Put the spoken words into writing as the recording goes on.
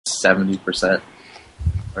70%.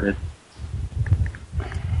 Started.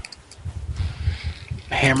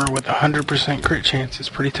 Hammer with 100% crit chance is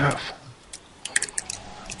pretty tough.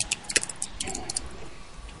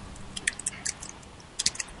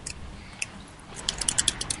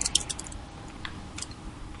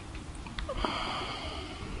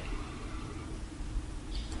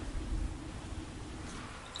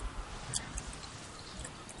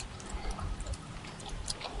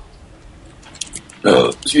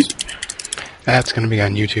 Excuse me. That's going to be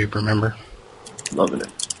on YouTube, remember? Loving it.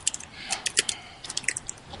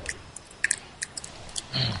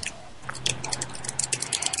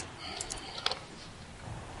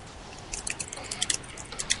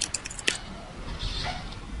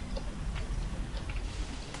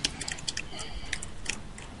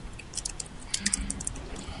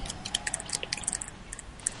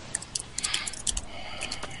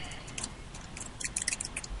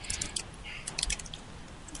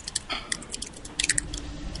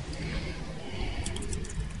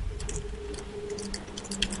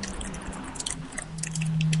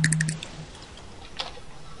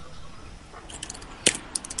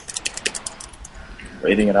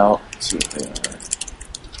 Waiting it out. See what they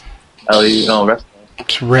are. Ellie, no, rest.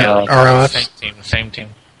 It's red RLS. Same team.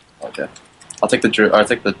 Okay. I'll take the Druid, or I'll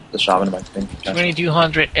take the Shaman in my thing.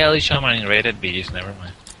 2200 Ellie Shaman in rated Bs, never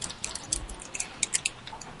mind.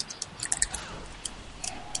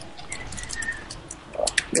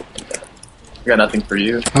 I got nothing for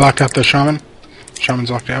you. I locked out the Shaman.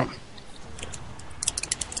 Shaman's locked out.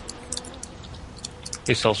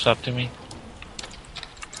 He's still up to me.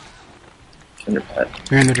 In your pet.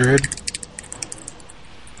 You're in the Druid.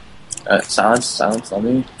 Silence on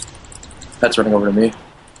me. Pet's running over to me.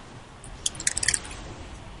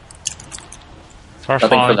 Nothing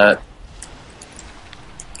for that.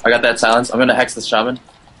 I got that silence. I'm gonna hex this Shaman.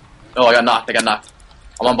 Oh, I got knocked.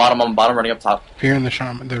 I'm on bottom, running up top. Fear in the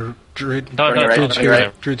Shaman, the Druid. Running right.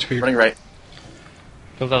 Druid's fear. Running right.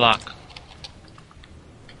 Kill the lock.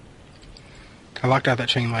 I locked out that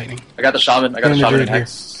chain lightning. I got the Shaman. I got the Shaman in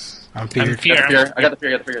hex. I'm feared. I got the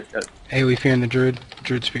fear. Got it. Hey, we fear in the Druid.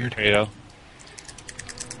 Druid's feared. There you go.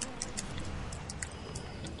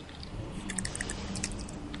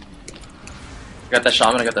 I got that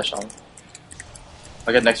Shaman.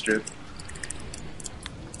 I got next Druid.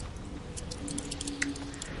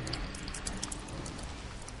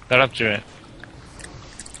 Got up to it.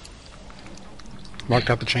 Locked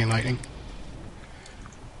out the chain lightning.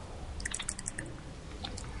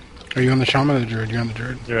 Are you on the Shaman or the Druid? You're on the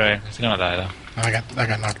Druid. You're right. He's gonna die though. I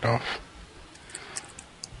got knocked off.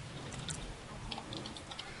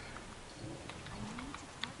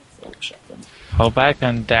 Hold back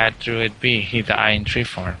on that Druid B. He died in tree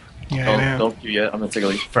form. Yeah, don't do yet. I'm gonna take a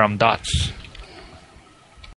leap. From dots.